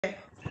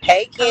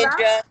Hey Hello?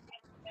 Kendra,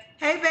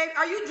 Hey, babe,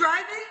 are you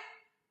driving?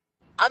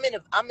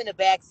 I'm in the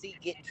back seat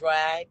getting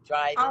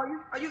driving.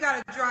 Oh, you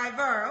got a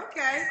driver.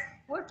 Okay.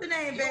 What's your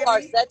name, You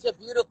are baby? such a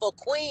beautiful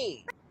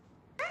queen.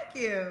 Thank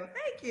you.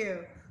 Thank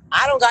you.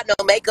 I don't got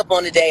no makeup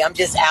on today. I'm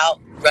just out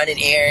running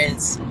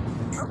errands.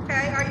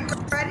 Okay. Are you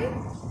ready?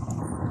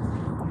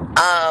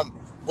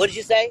 What did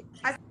you say?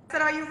 I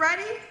said, are you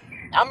ready?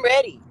 I'm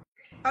ready.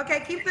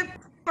 Okay, keep the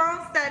phone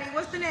steady.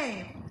 What's your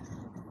name?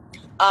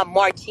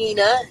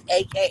 Martina,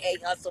 aka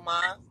Hustle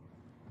Mom.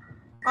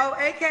 Oh,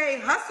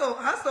 AK Hustle.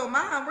 Hustle,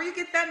 Mom. Where you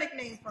get that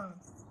nickname from?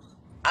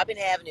 I've been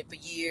having it for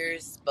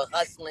years, but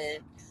hustling.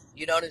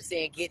 You know what I'm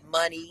saying? Getting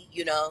money.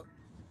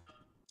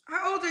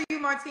 How old are you,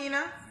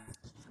 Martina?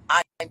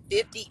 I'm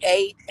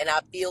 58 and I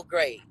feel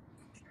great.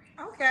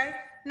 Okay.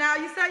 Now,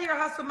 you said you're a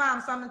hustle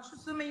mom, so I'm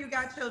assuming you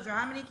got children.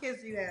 How many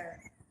kids do you have?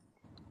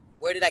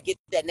 Where did I get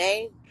that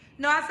name?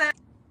 No, I said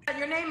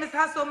your name is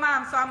Hustle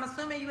Mom, so I'm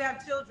assuming you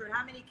have children.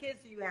 How many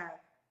kids do you have?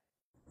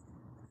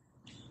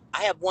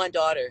 I have one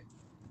daughter,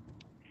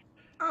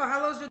 Oh,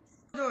 how old's your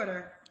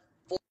daughter?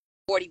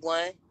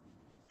 41.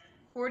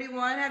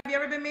 41. Have you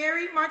ever been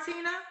married,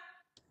 Martina?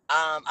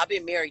 I've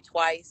been married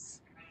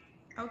twice.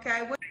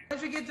 Okay. When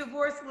did you get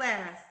divorced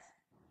last?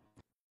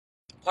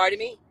 Pardon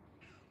me?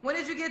 When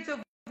did you get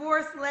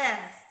divorced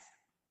last?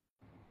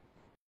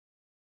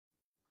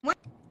 When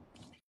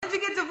did you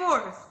get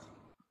divorced?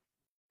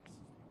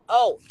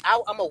 Oh,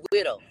 I'm a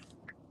widow.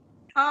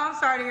 Oh, I'm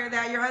sorry to hear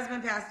that. Your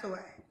husband passed away.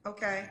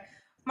 Okay.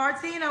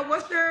 Martina,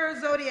 what's your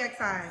zodiac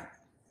sign?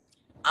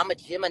 I'm a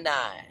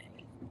Gemini.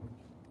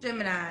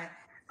 Gemini.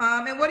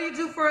 And what do you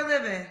do for a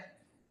living?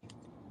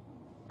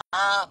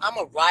 I'm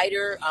a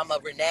writer. I'm a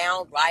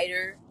renowned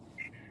writer.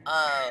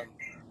 Um,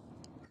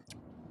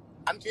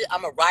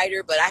 I'm a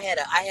writer, but I had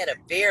a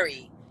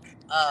very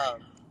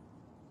um,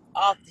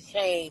 off the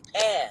chain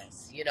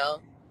past.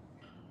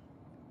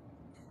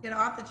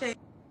 Off the chain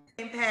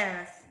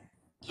pass.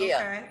 Yeah,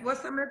 Okay.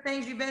 What's some of the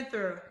things you've been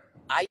through?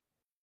 I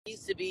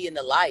used to be in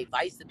the life.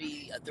 I used to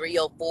be a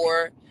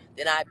 304.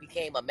 Then I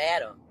became a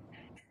madam.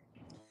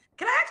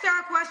 Can I ask y'all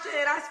a question?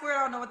 And I swear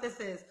I don't know what this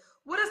is.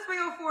 What does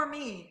 304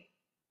 mean?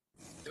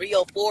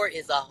 304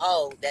 is a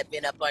hoe that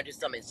been up under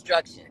some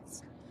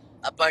instructions,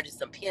 up under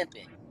some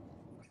pimping.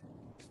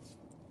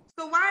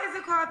 So why is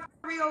it called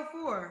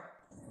 304?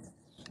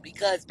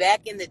 Because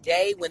back in the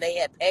day when they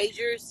had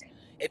pagers,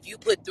 if you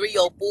put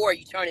 304,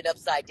 you turn it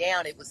upside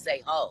down, it would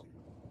say hoe.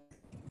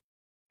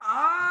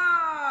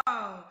 Oh,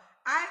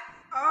 I.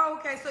 Oh,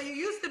 okay. So you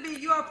used to be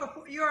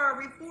you're a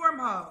reform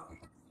hoe.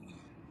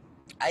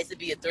 I used to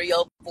be a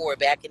 304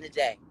 back in the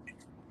day.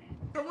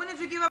 So when did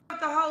you give up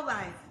the whole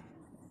life?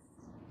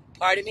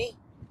 Pardon me?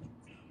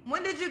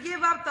 When did you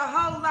give up the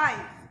whole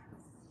life?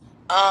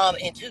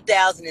 In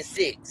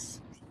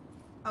 2006.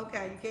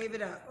 Okay, you gave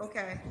it up.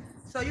 Okay.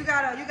 So you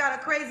got a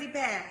crazy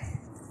past.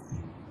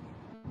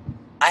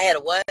 I had a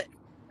what?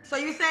 So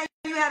you saying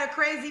you had a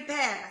crazy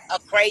past. A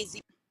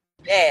crazy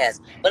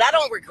past. But I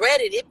don't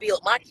regret it. It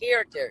built my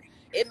character.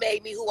 It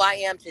made me who I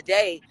am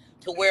today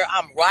to where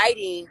I'm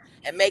writing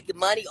and making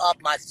money off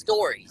my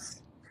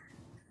stories.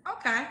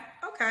 Okay.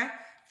 Okay.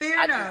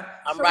 Fair enough.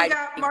 I'm So we writing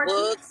got Marty.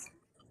 books.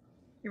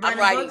 You I'm writing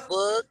writing books?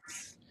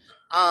 books.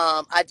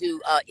 I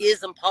do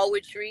ism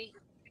poetry.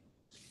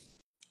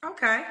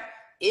 Okay.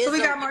 So we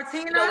Ism, got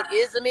you know Martina. what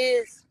ism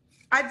is?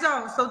 I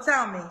don't. So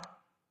tell me.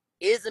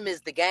 Ism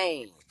is the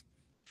game.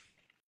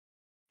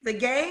 The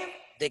game?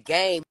 The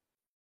game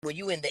when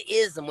you in the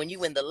ism, when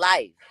you in the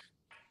life.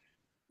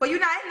 But you're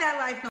not in that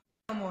life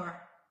no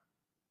more.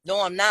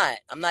 No, I'm not.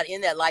 I'm not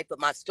in that life, but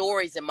my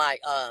stories and my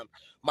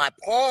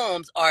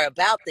poems are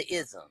about the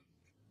ism.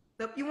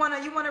 You wanna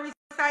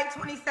recite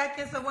 20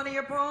 seconds of one of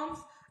your poems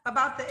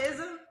about the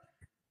ism?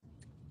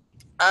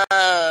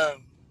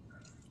 Um,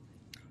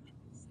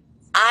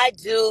 I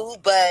do,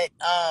 but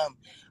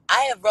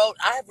I have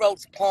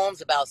wrote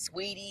poems about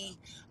Sweetie.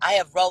 I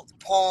have wrote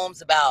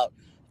poems about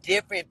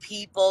different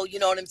people. You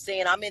know what I'm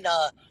saying? I'm in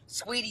a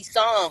Sweetie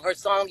song, her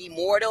song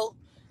Immortal.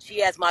 She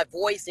has my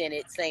voice in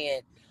it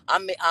saying,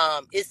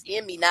 it's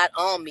in me, not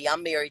on me.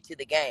 I'm married to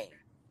the game.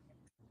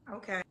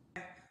 Okay.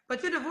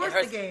 But you And divorced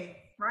her the game,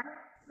 right?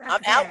 That's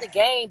I'm the out the past.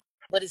 game,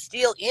 but it's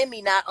still in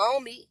me, not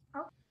on me.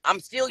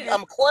 Okay.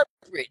 I'm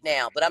corporate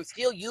now, but I'm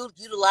still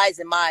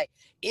utilizing my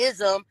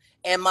ism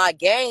and my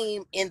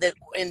game in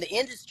the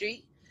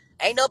industry.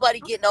 Ain't nobody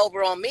getting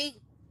over on me.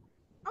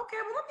 Okay,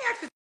 well let me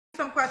ask you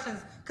some questions.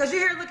 Because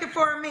you're here looking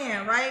for a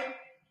man, right?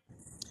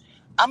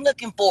 I'm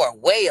looking for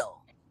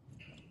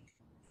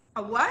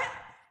A what?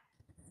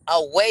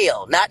 a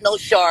whale, not no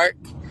shark,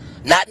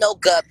 not no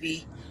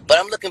guppy, but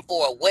I'm looking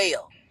for a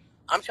whale.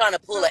 I'm trying to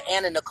pull So a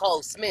Anna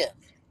Nicole Smith.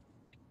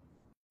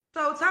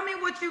 so tell me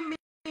what you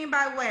mean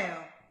by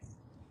whale.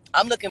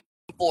 I'm looking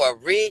for a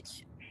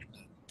rich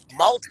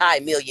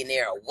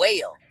multi-millionaire, a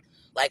whale,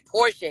 like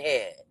Portia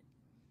had,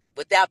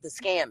 without the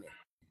scamming.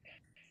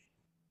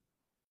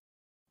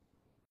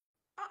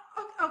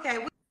 Okay,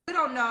 we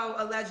don't know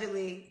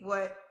allegedly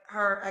what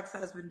her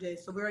ex-husband did,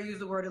 so we're gonna use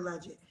the word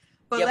alleged.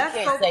 But Yeah, we let's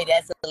can't go. say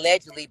that's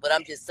allegedly, but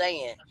I'm just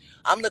saying,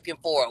 I'm looking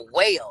for a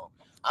whale.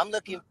 I'm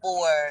looking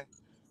for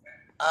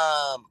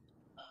um,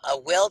 a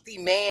wealthy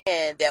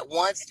man that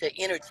wants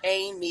to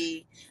entertain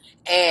me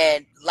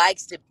and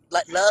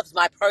loves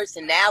my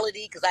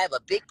personality because I have a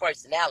big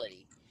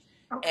personality,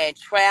 and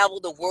travel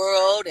the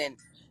world and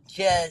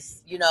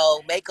just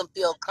make them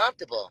feel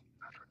comfortable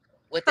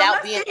So without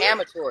let's being get here.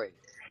 amatory.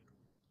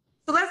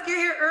 So let's get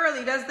here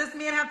early. Does this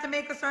man have to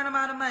make a certain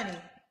amount of money?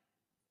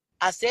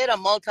 I said a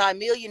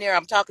multimillionaire.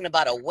 I'm talking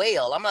about a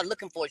whale. I'm not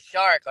looking for a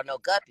shark or no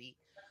guppy.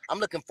 I'm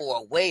looking for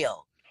a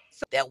whale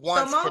that So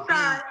wants to multi.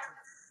 be,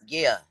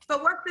 yeah, So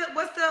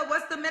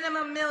what's the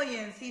minimum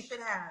millions he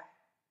should have?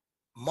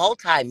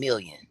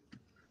 multi-million.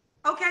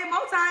 Okay,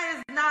 multi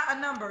is not a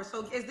number.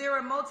 So is there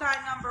a multi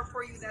number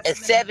for you that's a It's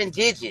minimum? 7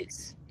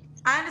 digits.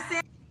 I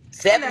understand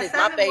Seven that is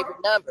my seven.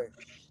 favorite number.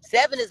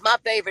 Seven is my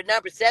favorite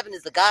number. Seven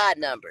is a God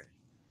number.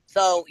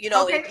 So,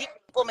 Okay,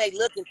 people may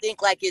look and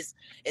think like it's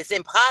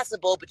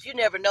impossible, but you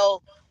never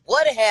know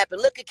what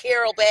happened. Look at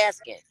Carol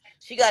Baskin.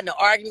 She got in an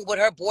argument with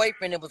her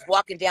boyfriend and was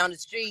walking down the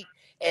street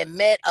and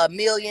met a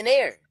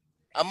millionaire,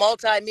 a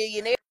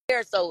multi-millionaire.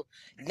 So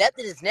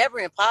nothing is never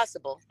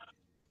impossible.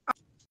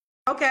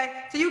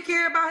 okay. So you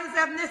care about his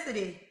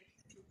ethnicity?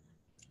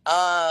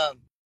 Um,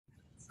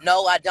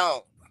 no, I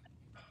don't.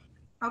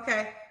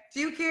 Okay. Do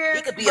you He care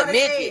could be a about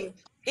his midget. age?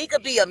 He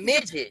could be a He could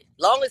midget,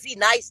 long as he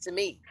nice to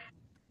me.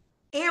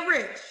 and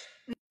rich,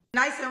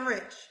 nice and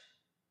rich.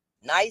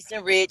 Nice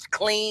and rich,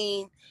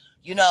 clean,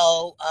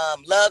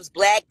 loves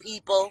black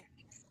people,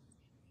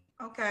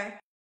 Okay.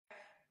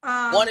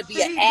 want to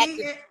be Should an he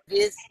be?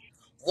 activist,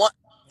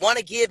 want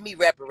to give me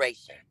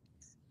reparation.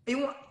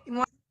 You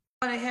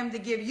wanted him to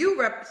give you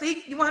rep.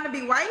 See, you want him to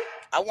be white?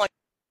 I want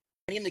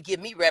him to give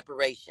me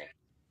reparation.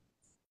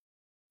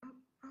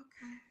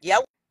 Okay. Yeah,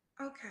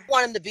 I Okay.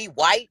 want him to be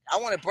white. I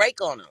want to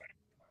break on him.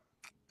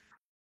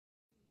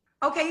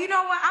 Okay. You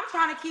know what? I'm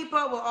trying to keep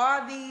up with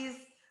all these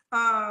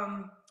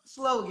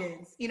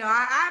slogans.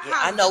 I Yeah,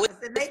 I know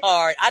apologize. And it's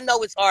hard. I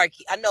know it's hard.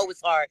 I know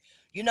it's hard.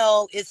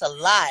 It's a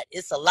lot.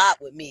 It's a lot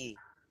with me.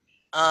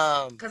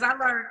 because I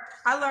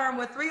learned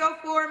what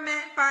 304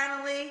 meant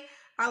finally.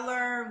 I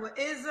learned what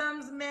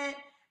isms meant.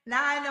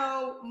 Now I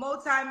know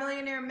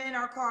multi-millionaire men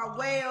are called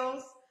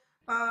whales.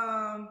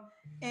 Um,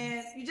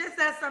 and you just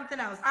said something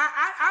else.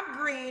 I'm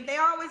green. They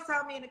always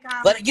tell me in the But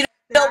comments you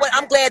that know what?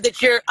 I'm glad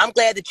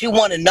that you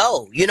want to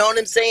know. You know what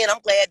I'm saying?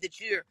 I'm glad that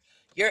you're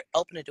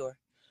open the door.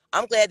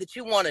 I'm glad that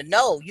you want to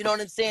know. You know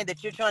what I'm saying?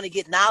 That you're trying to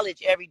get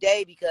knowledge every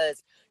day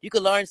because you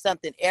can learn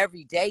something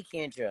every day,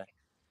 Kendra.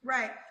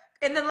 right.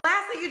 And the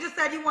last thing you just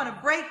said, you want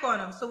to break on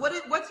them. So what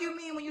do you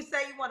mean when you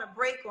say you want to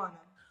break on them?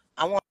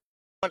 I want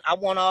I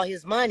want all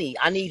his money.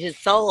 I need his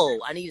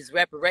soul. I need his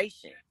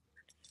reparation.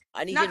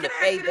 I need Now, him can to I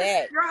ask pay you this?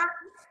 back.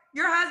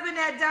 Your husband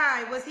that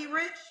died, was he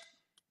rich?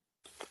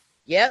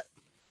 Yep.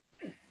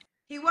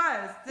 He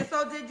was.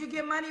 So did you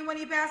get money when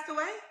he passed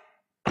away?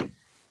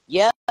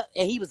 Yep.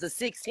 And he was a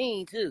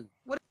 16 too.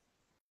 What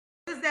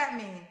does that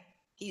mean?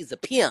 He's a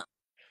pimp.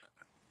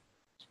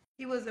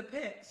 He was a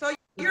pimp. So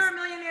He you're was a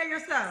millionaire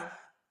yourself.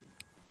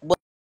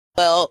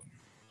 well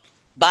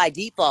by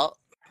default.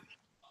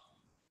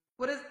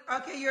 What is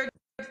okay? You're.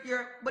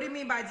 What do you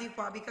mean by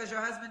default? Because your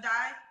husband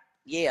died.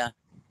 Yeah.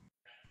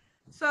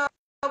 So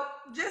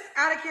just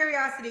out of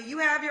curiosity, you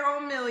have your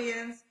own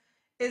millions.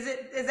 Is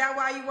that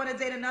why you want to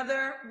date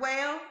another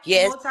whale,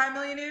 Yes.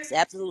 multi-millionaire?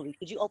 Absolutely.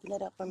 Could you open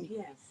that up for me?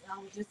 Yes. I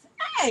was just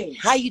hey.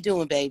 How you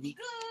doing, baby?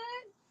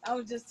 I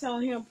was just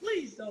telling him,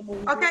 please don't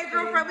move. Okay,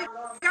 girlfriend, we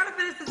gotta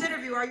finish this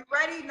interview. Are you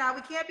ready? Now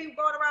we can't be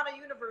going around the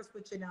universe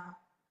with you now.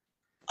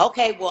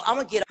 Okay, well, I'm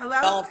gonna get Hello?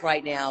 off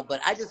right now,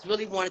 but I just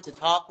really wanted to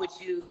talk with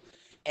you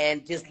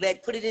and just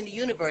put it in the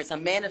universe.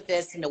 I'm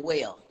manifesting a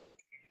whale.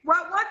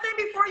 Well, one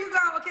thing before you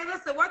go, okay,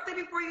 listen, one thing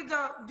before you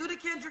go, do the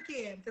Kendra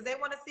Cam, because they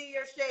want to see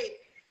your shape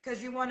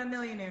because you want a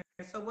millionaire.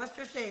 So what's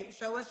your shape?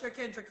 Show us your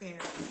Kendra Cam.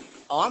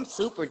 Oh, I'm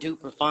super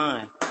duper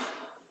fine.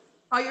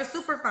 Oh, you're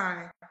super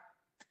fine.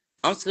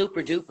 I'm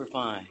super duper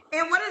fine.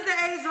 And what is the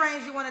age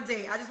range you want to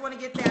date? I just want to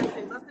get that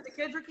too. Let's do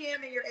the Kendra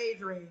Cam and your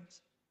age range.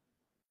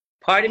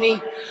 Pardon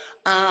me?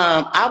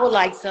 I would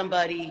like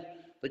somebody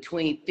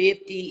between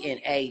 50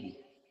 and 80.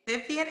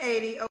 50 and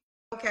 80.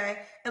 Okay.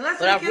 And let's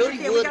do But the I Kendra really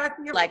Cam. We would got to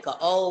see your. like an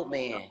old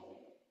man.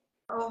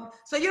 Oh,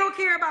 so you don't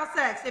care about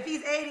sex. If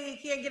he's 80, he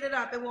can't get it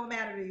up. It won't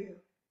matter to you.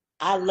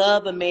 I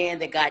love a man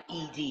that got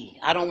ED.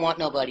 I don't want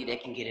nobody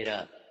that can get it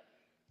up.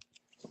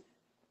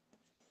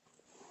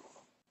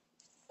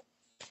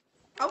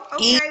 Oh,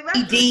 okay.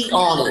 ED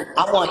on it.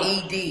 I want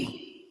ED.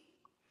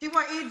 You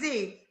want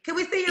ED? Can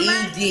we see your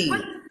legs? ED. Put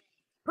your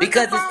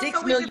Because there's phone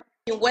so 6 we can.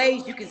 million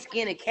ways you can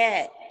skin a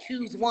cat.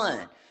 Choose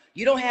one.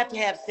 You don't have to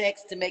have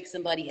sex to make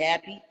somebody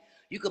happy.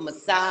 You could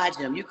massage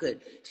them. You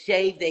could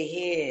shave their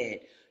head.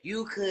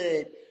 You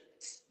could,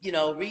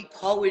 read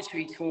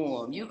poetry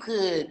to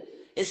them.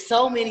 It's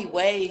so many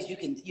ways you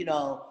can,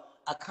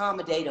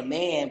 accommodate a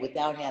man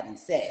without having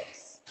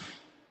sex.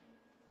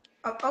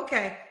 Oh,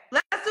 okay.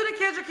 Let's do the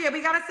Kendra Cam.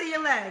 We got to see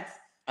your legs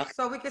Okay,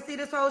 so we can see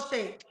this whole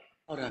shape.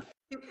 hold on.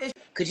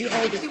 Could you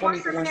hold this She for me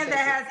wants for a one man second?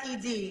 that has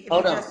ED if you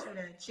Hold on. just tune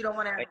in. She don't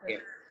want to have Right to,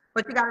 there.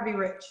 but you got to be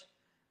rich.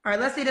 All right,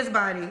 let's see this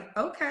body.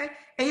 Okay.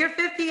 And you're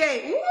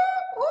 58. Woo,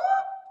 woo,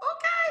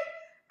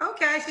 okay.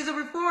 Okay. She's a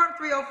reformed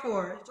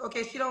 304.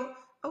 Okay. She don't.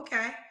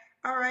 Okay.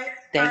 All right. All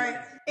Thank right.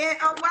 you. And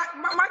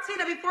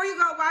Martina, before you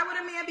go, why would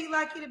a man be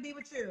lucky to be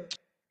with you?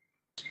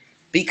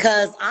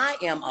 Because I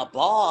am a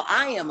ball.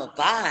 I am a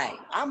vibe.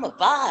 I'm a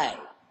vibe.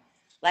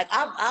 Like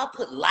I'll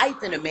put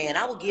life in a man.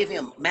 I will give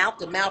him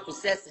mouth-to-mouth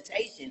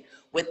resuscitation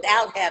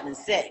without having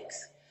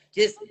sex.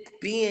 Just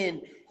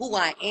being who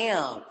I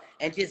am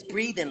and just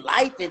breathing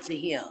life into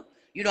him.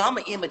 You know, I'm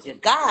an image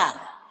of God.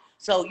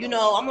 So, you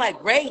know, I'm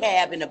like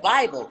Rahab in the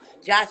Bible,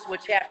 Joshua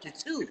chapter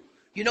 2.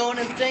 You know what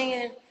I'm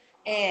saying?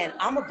 And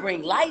I'm going to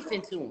bring life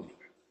into him.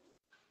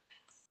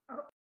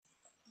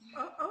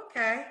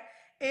 Okay.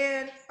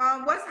 And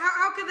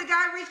how could the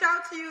guy reach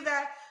out to you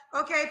that,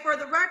 okay, for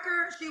the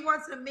record, she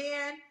wants a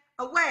man,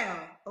 a whale,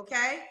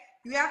 okay?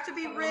 You have to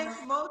be rich,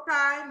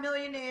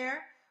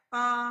 multi-millionaire.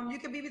 You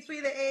can be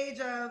between the age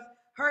of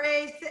her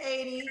age to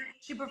 80.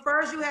 She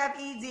prefers you have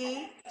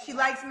ED. She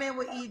likes men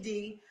with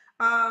ED.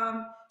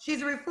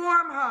 She's a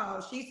reform hoe.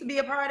 She used to be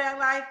a part of that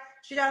life.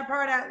 She's not a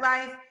part of that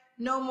life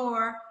no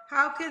more.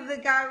 How could the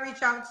guy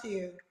reach out to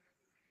you?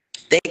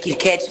 They can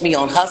catch me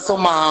on Hustle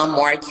Mom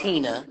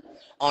Martina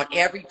on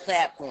every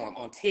platform,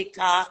 on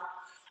TikTok,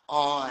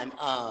 on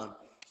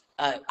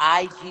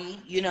IG,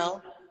 you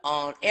know,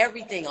 on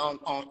everything,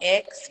 on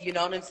X, you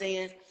know what I'm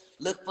saying?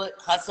 Look for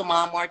Hustle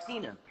Mom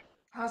Martina.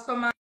 Hustle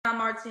Mom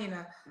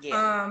Martina.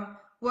 Yeah.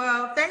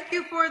 Well, thank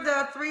you for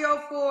the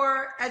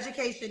 304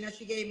 education that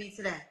you gave me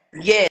today.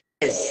 Yes,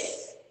 All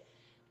right.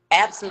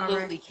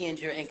 absolutely,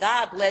 Kendra. And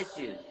God bless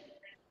you.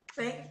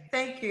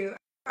 Thank you.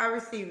 I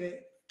receive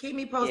it. Keep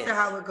me posted Yes.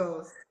 how it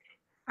goes.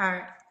 All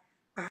right.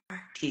 Bye.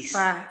 Peace.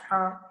 Bye.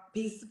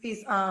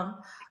 Peace.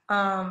 Um,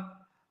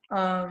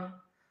 um,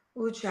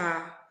 ooh,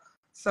 child.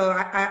 So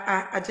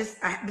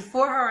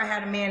before her, I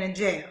had a man in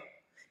jail.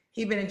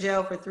 He been in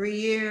jail for 3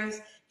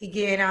 years. He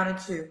getting out in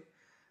 2.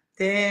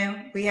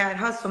 Then we had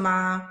Hustle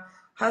Mom.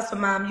 Hustle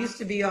Mom used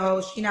to be a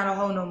hoe. She not a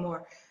hoe no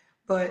more.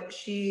 But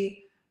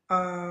she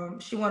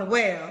want a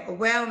whale. A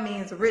whale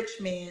means a rich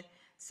man,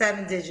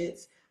 7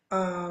 digits.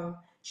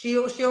 She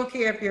don't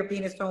care if your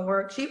penis don't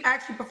work. She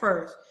actually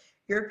prefers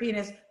your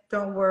penis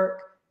don't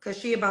work because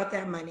she about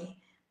that money.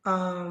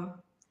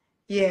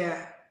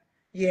 Yeah,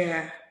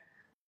 yeah,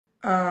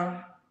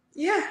 um,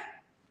 yeah.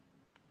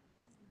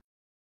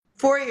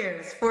 4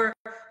 years. For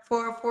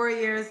 4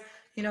 years.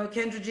 You know,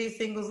 Kendra G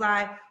Singles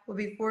Live will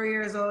be 4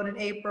 years old in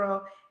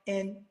April.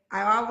 And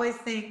I always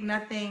think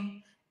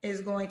nothing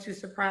is going to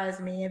surprise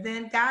me. And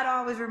then God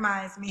always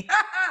reminds me,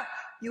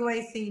 you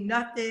ain't seen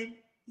nothing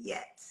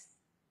yet.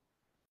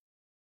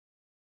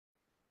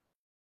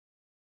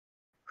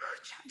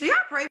 Do y'all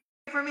pray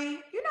for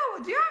me? You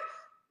know,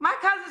 my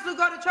cousins who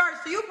go to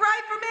church, do you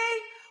pray for me?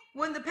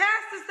 When the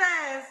pastor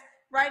says,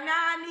 right now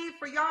I need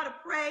for y'all to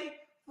pray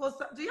for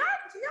some, do y'all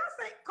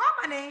say, call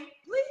my name,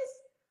 please?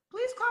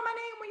 Please call my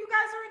name when you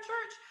guys are in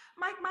church.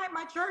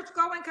 My church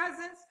going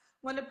cousins,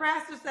 when the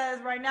pastor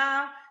says, right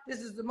now, this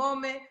is the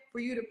moment for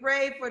you to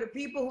pray for the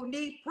people who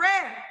need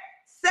prayer.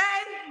 Say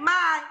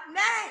my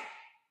name.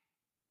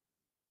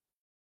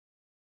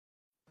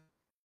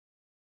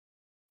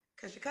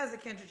 Because your cousin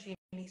Kendra G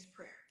needs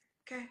prayer.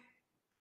 Okay?